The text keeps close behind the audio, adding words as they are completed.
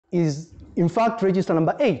is in fact register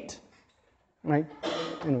number 8, right?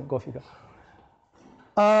 Go figure.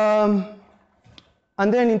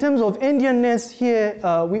 And then in terms of Endianness here,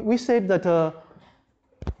 we said that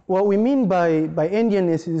what we mean by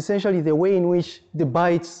Endianness is essentially the way in which the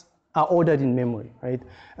bytes are ordered in memory, right?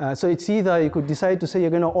 So it's either you could decide to say you're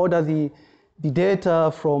going to order the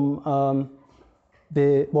data from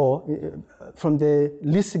from the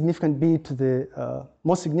least significant bit to the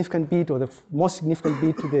most significant bit, or the most significant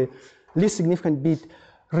bit to the least significant bit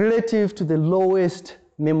relative to the lowest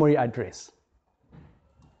memory address,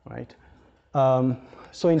 right?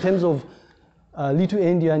 So in terms of little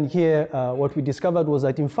Endian here, what we discovered was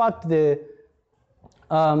that in fact the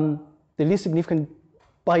least significant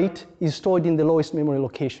byte is stored in the lowest memory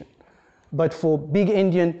location. But for big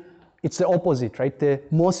Endian, it's the opposite, right? The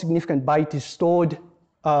most significant byte is stored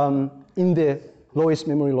in the lowest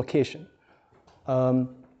memory location.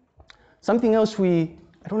 Something else I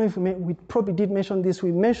don't know if we probably did mention this,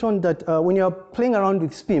 we mentioned that when you're playing around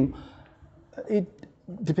with SPIM,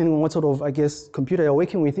 depending on what sort of, I guess, computer you're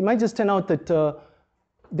working with, it might just turn out that the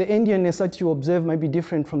Endianness that you observe might be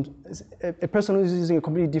different from a person who's using a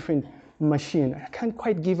completely different machine. I can't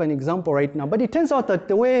quite give an example right now, but it turns out that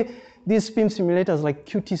the way these SPIM simulators like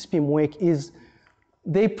Qt SPIM work is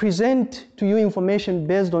they present to you information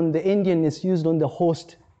based on the Endianness used on the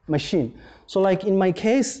host machine. So like in my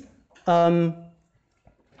case,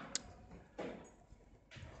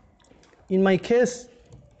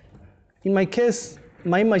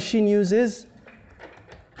 my machine uses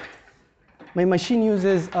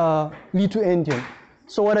little Endian.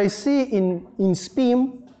 So what I see in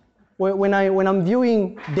SPIM, when I'm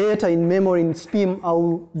viewing data in memory in SPIM,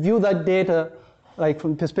 I'll view that data like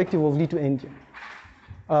from the perspective of little Endian.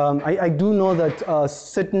 I do know that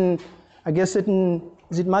certain, is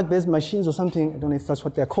it Mac-based machines or something? I don't know if that's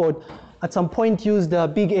what they're called. At some point used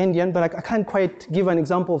big Endian, but I can't quite give an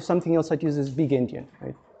example of something else that uses big Endian,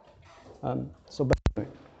 right? But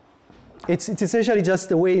it's essentially just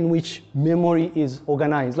the way in which memory is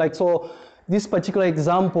organized. Like, so this particular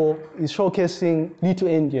example is showcasing little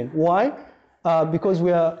Endian. Why? Because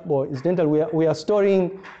incidentally, we are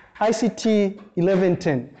storing ICT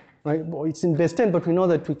 1110, right? Well, it's in base 10, but we know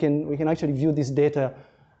that we can actually view this data.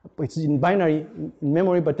 It's in binary in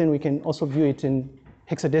memory, but then we can also view it in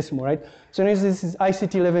hexadecimal, right? So this is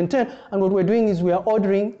ICT 1110, and what we're doing is we are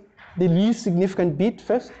ordering the least significant bit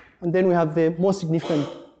first, and then we have the most significant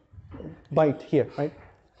byte here, right?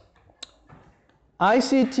 Not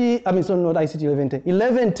ICT 1110.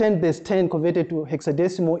 1110 base 10 converted to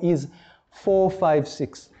hexadecimal is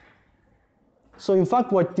 456. So in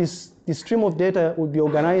fact, what this stream of data would be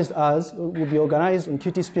organized as, would be organized in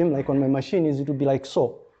Qt SPIM, like on my machine, is it would be like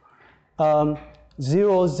so.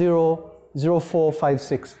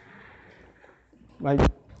 000456, right?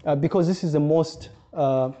 Because this is the most,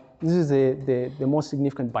 this is the most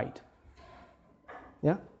significant byte.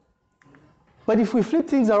 Yeah? But if we flip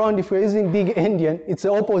things around, if we're using big Endian, it's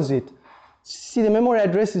the opposite. See, the memory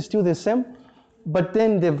address is still the same, but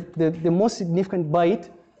then the most significant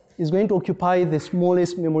byte is going to occupy the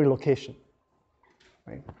smallest memory location,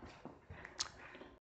 right?